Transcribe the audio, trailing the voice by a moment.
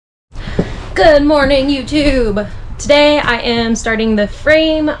Good morning, YouTube. Today I am starting the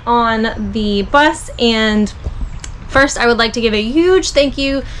frame on the bus, and first I would like to give a huge thank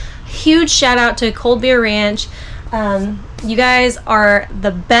you, huge shout out to Cold Beer Ranch. You guys are the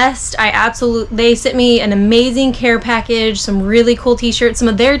best. They sent me an amazing care package, some really cool t-shirts, some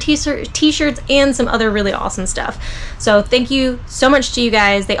of their t-shirts, and some other really awesome stuff. So thank you so much to you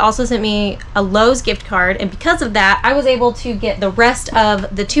guys. They also sent me a Lowe's gift card, and because of that, I was able to get the rest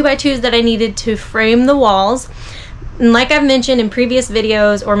of the 2x2s that I needed to frame the walls. And like I've mentioned in previous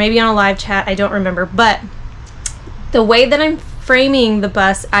videos, or maybe on a live chat, I don't remember, but the way that I'm framing the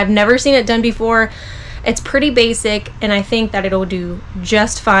bus, I've never seen it done before. It's pretty basic, and I think that it'll do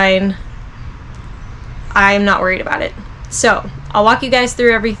just fine. I'm not worried about it. So I'll walk you guys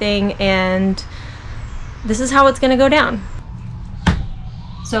through everything, and this is how it's gonna go down.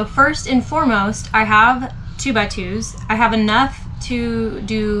 So first and foremost, I have 2x2s. I have enough to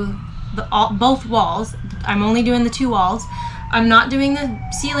do both walls. I'm only doing the two walls. I'm not doing the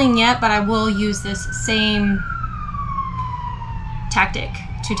ceiling yet, but I will use this same tactic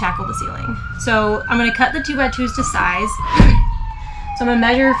to tackle the ceiling. So I'm going to cut the 2x2s to size. So I'm going to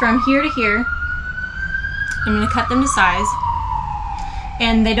measure from here to here. I'm going to cut them to size,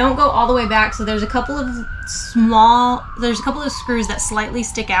 and they don't go all the way back, so there's a couple of screws that slightly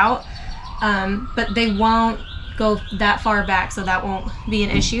stick out, but they won't go that far back, so that won't be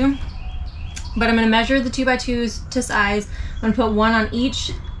an issue. But I'm going to measure the 2x2s to size. I'm going to put one on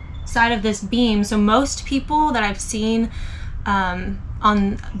each side of this beam. So most people that I've seen on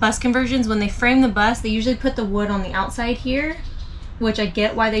bus conversions, when they frame the bus, they usually put the wood on the outside here, which I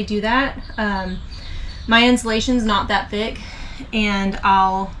get why they do that. My insulation's not that thick, and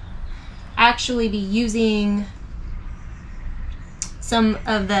I'll actually be using some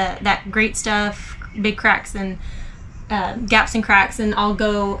of that great stuff, big cracks and gaps and cracks, and I'll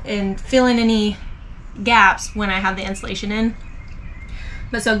go and fill in any gaps when I have the insulation in.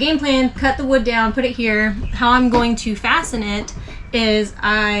 But so game plan, cut the wood down, put it here. How I'm going to fasten it is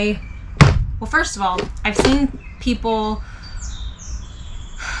well, first of all, I've seen people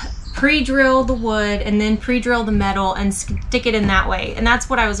pre-drill the wood and then pre-drill the metal and stick it in that way. And that's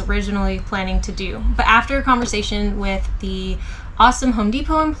what I was originally planning to do. But after a conversation with the awesome Home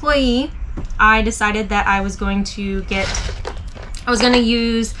Depot employee, I decided that I was going to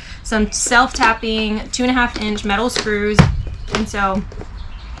use some self-tapping 2.5-inch metal screws. And so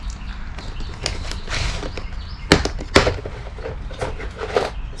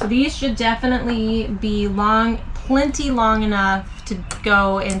these should definitely be plenty long enough to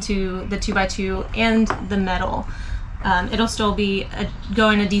go into the 2x2 and the metal. It'll still be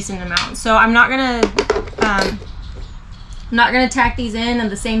going a decent amount. So I'm not gonna tack these in at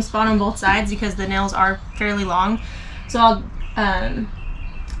the same spot on both sides because the nails are fairly long. So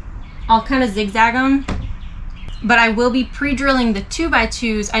I'll kind of zigzag them. But I will be pre-drilling the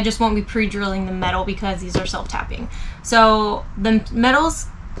 2x2s. I just won't be pre-drilling the metal because these are self-tapping. So the metal's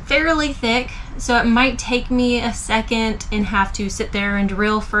fairly thick, so it might take me a second and have to sit there and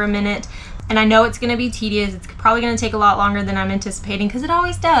drill for a minute. And I know it's going to be tedious. It's probably going to take a lot longer than I'm anticipating, because it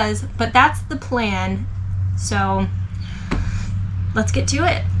always does, but that's the plan. So let's get to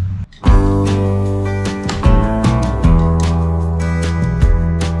it.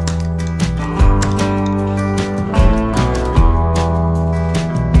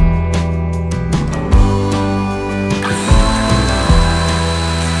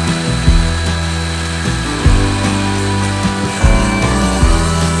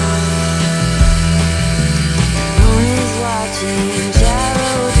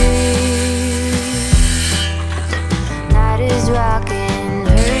 Night is rocking,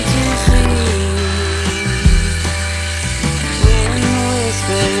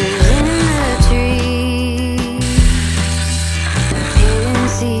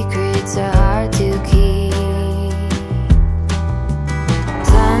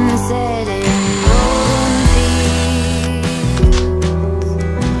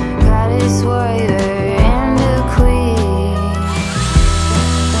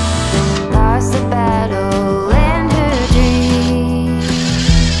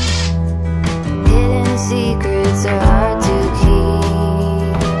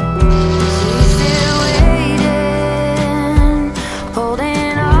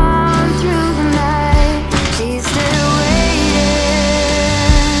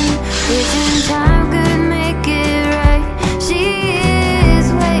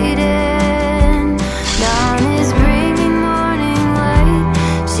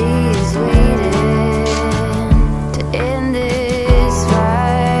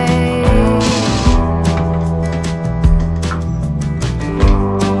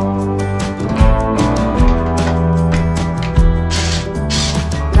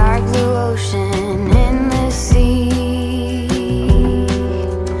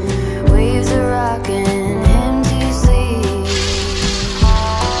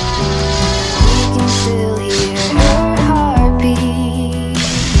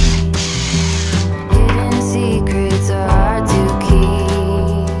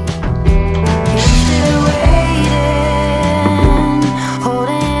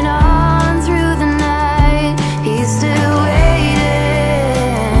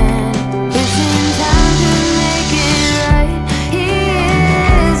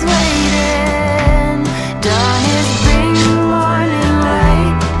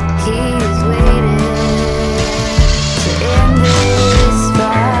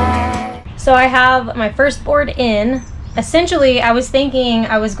 I have my first board in. Essentially, I was thinking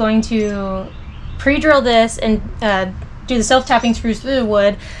I was going to pre-drill this and do the self-tapping screws through the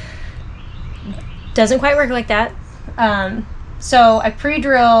wood. Doesn't quite work like that. So I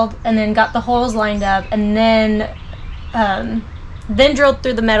pre-drilled and then got the holes lined up, and then drilled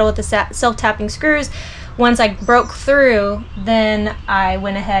through the metal with the self-tapping screws. Once I broke through, then I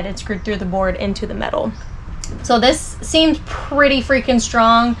went ahead and screwed through the board into the metal. So this seems pretty freaking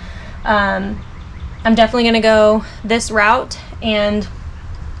strong. I'm definitely gonna go this route, and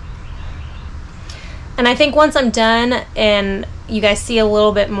I think once I'm done and you guys see a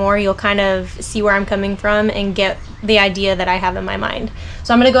little bit more, you'll kind of see where I'm coming from and get the idea that I have in my mind.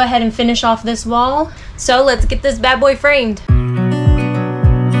 So I'm gonna go ahead and finish off this wall. So let's get this bad boy framed.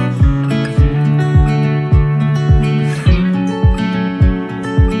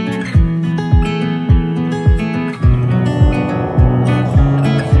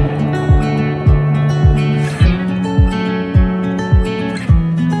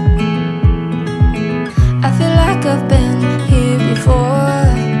 I've been here before,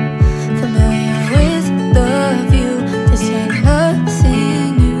 familiar with the view. This ain't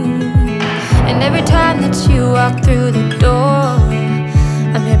nothing new. And every time that you walk through the door,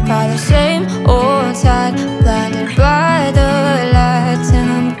 I'm hit by the same old tide, blinded by the lights. And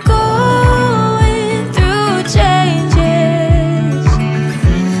I'm going through changes,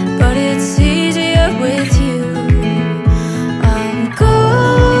 but it's easier with you. I'm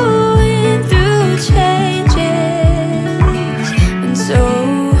going through changes, so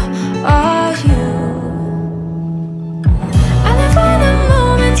are you. I live for the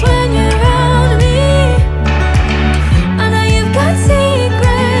moments when you're around me. I know you've got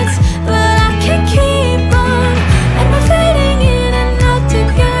secrets, but I can't keep on. And we're fading in and out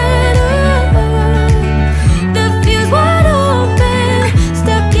together. The fuse wide open,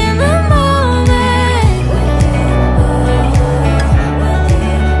 stuck in the moment.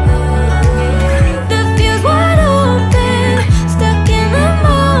 The fuse wide open, stuck in the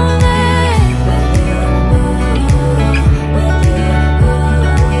moment.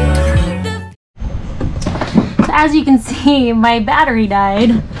 So as you can see, my battery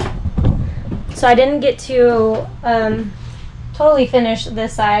died. So I didn't get to totally finish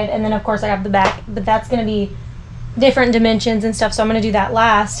this side, and then of course I have the back, but that's gonna be different dimensions and stuff, so I'm gonna do that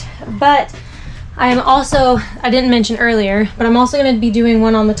last. But I am also, I didn't mention earlier, but I'm also gonna be doing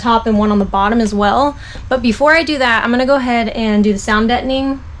one on the top and one on the bottom as well. But before I do that, I'm gonna go ahead and do the sound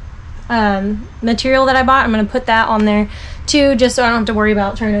deadening material that I bought. I'm gonna put that on there too, just so I don't have to worry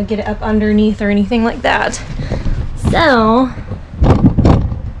about trying to get it up underneath or anything like that. So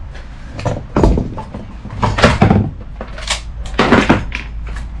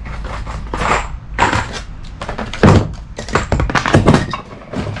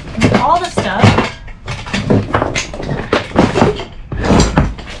all the stuff.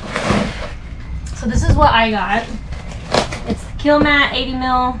 So this is what I got. It's the Kill mat, 80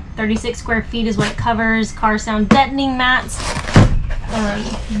 mil, 36 square feet is what it covers. Car sound deadening mats.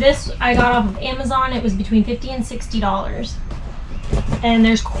 This I got off of Amazon. It was between $50 and $60, and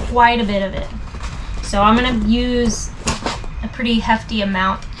there's quite a bit of it. So I'm gonna use a pretty hefty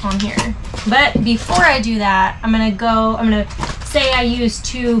amount on here. But before I do that, I'm gonna say I use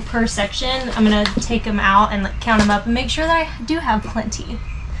 2 per section. I'm gonna take them out and count them up and make sure that I do have plenty.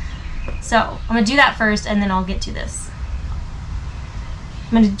 So I'm gonna do that first, and then I'll get to this.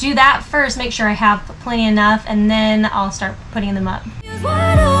 I'm gonna do that first, make sure I have plenty enough, and then I'll start putting them up.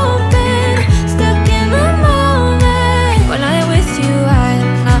 Wide open, stuck in the moment. When I'm with you,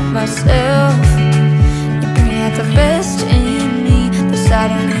 I'm not myself. You bring out the best in me, the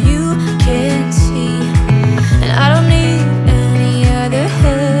side I know you can't see. And I don't need any other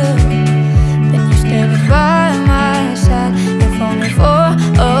help than you standing by my side. If only for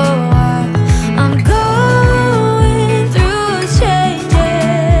a while. I'm going through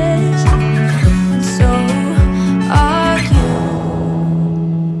changes, and so are you.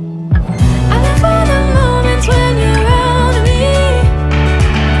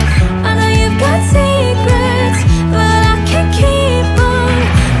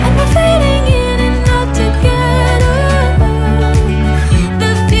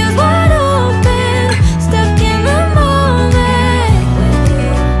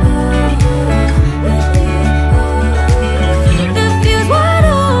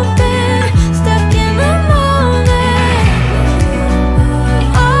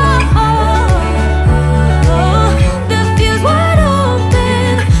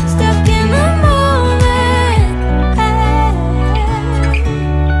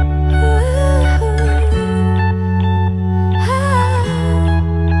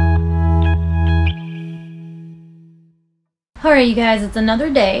 Alright you guys, it's another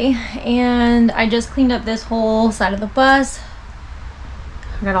day and I just cleaned up this whole side of the bus.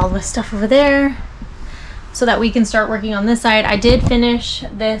 I got all this stuff over there so that we can start working on this side. I did finish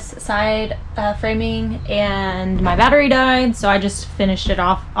this side framing and my battery died, so I just finished it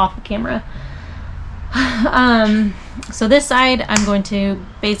off the camera. So this side I'm going to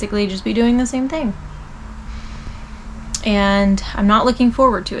basically just be doing the same thing. And I'm not looking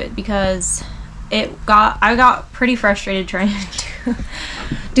forward to it because I got pretty frustrated trying to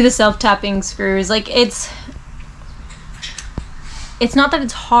do the self-tapping screws. Like it's not that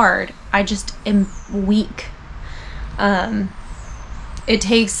it's hard, I just am weak. It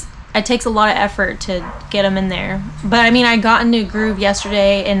takes a lot of effort to get them in there. But I mean, I got into a groove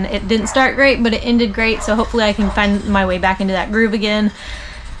yesterday and it didn't start great, but it ended great, so hopefully I can find my way back into that groove again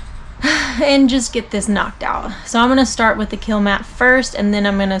and just get this knocked out. So I'm gonna start with the kill mat first and then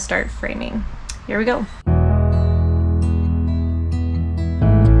I'm gonna start framing. Here we go.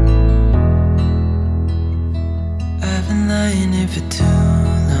 I've been lying here for too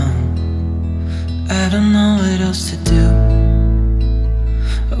long. I don't know what else to do.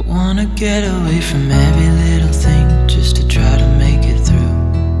 I wanna get away from every little thing just to try to make it through.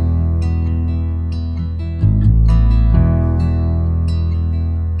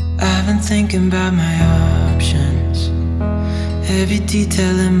 I've been thinking about my options, every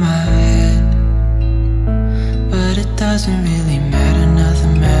detail in my head. But it doesn't really matter,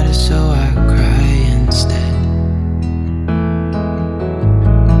 nothing matters, so I cry instead.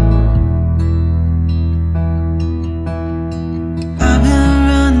 I've been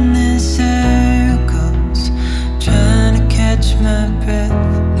running circles, trying to catch my breath.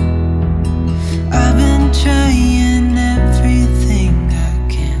 I've been trying everything I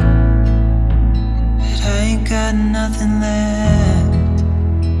can, but I ain't got nothing left.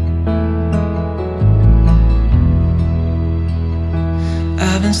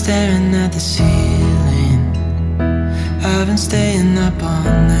 I've been staring at the ceiling, I've been staying up all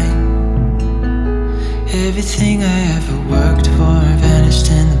night. Everything I ever worked for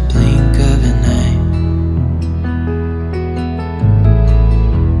vanished in the blink of an eye.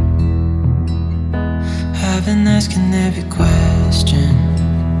 I've been asking every question,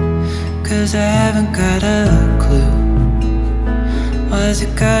 'cause I haven't got a clue. Why's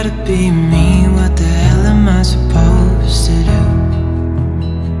it gotta be me? What the hell am I supposed to do?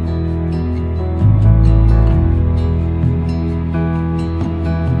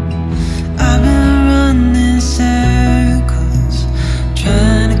 Circles,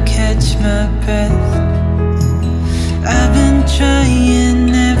 trying to catch my breath. I've been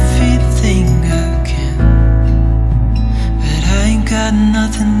trying everything I can, but I ain't got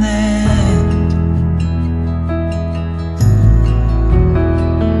nothing left.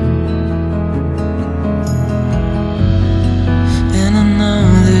 And I know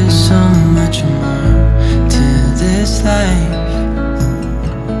there's so much more to this life,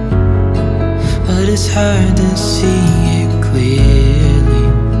 but it's hard to see it clearly.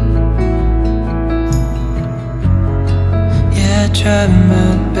 Yeah, I try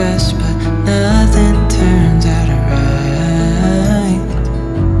my best, but nothing turns out right.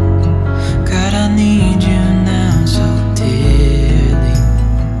 God, I need you now so dearly,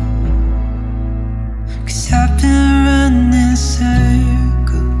 'cause I've been running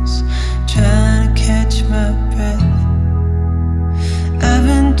circles, trying to catch my breath. I've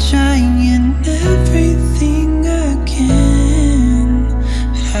been trying everything I can,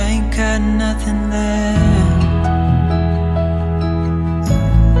 but I ain't got nothing left.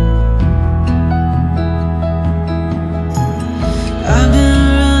 I've been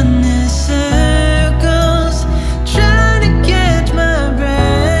running circles, trying to catch my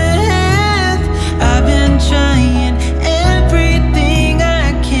breath. I've been trying everything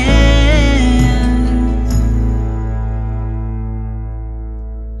I can,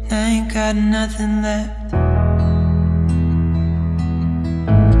 I ain't got nothing left.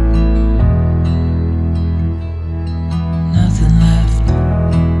 Nothing left.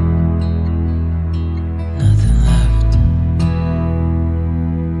 Nothing left.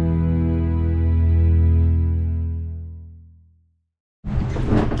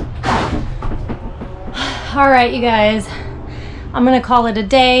 All right, you guys, I'm gonna call it a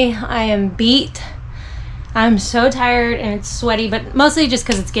day. I am beat. I'm so tired and it's sweaty, but mostly just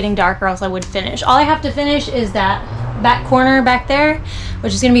because it's getting dark or else I would finish. All I have to finish is that back corner back there,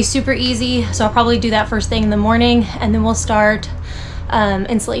 which is gonna be super easy. So I'll probably do that first thing in the morning and then we'll start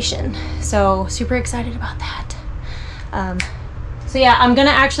insulation. So super excited about that. So yeah, I'm gonna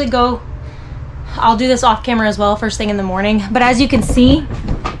actually go, I'll do this off camera as well first thing in the morning. But as you can see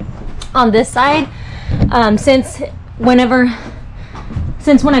on this side, since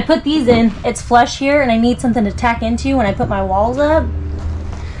since when I put these in, it's flush here and I need something to tack into when I put my walls up.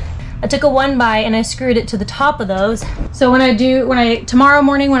 I took a 1x and I screwed it to the top of those. So tomorrow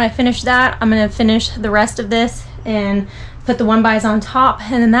morning when I finish that, I'm gonna finish the rest of this and put the 1x's on top,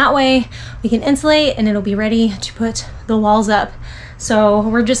 and then that way we can insulate and it'll be ready to put the walls up. So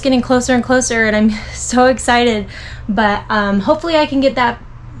we're just getting closer and closer and I'm so excited, but hopefully I can get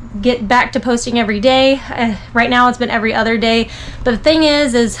back to posting every day. Right now it's been every other day, but the thing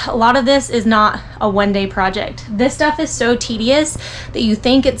is a lot of this is not a one-day project. This stuff is so tedious that you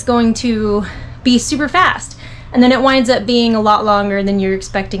think it's going to be super fast, and then it winds up being a lot longer than you're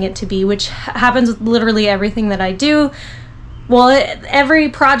expecting it to be, which happens with literally everything that I do. Well, every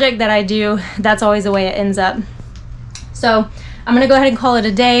project that I do, that's always the way it ends up. So I'm gonna go ahead and call it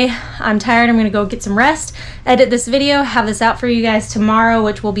a day. I'm tired, I'm gonna go get some rest, edit this video, have this out for you guys tomorrow,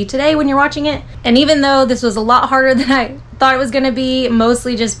 which will be today when you're watching it. And even though this was a lot harder than I thought it was gonna be,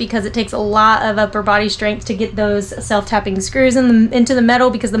 mostly just because it takes a lot of upper body strength to get those self-tapping screws into the metal,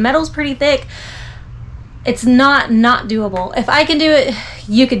 because the metal's pretty thick, it's not doable. If I can do it,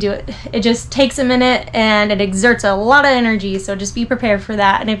 you could do it. It just takes a minute and it exerts a lot of energy, so just be prepared for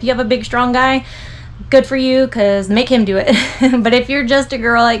that. And if you have a big strong guy, good for you, because make him do it. But if you're just a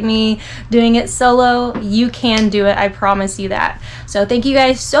girl like me doing it solo, you can do it, I promise you that. So thank you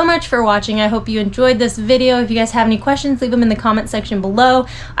guys so much for watching. I hope you enjoyed this video. If you guys have any questions, leave them in the comment section below.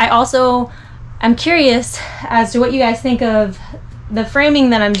 I'm curious as to what you guys think of the framing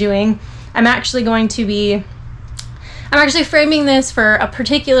that I'm doing. I'm actually framing this for a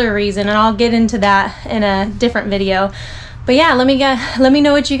particular reason, and I'll get into that in a different video. But yeah, let me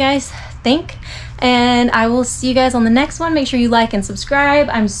know what you guys think, and I will see you guys on the next one. Make sure you like and subscribe.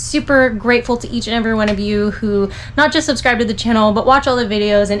 I'm super grateful to each and every one of you who not just subscribe to the channel, but watch all the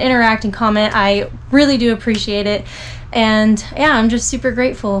videos and interact and comment. I really do appreciate it. And yeah, I'm just super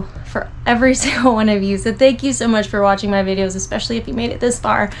grateful for every single one of you. So thank you so much for watching my videos, especially if you made it this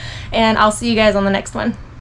far. And I'll see you guys on the next one.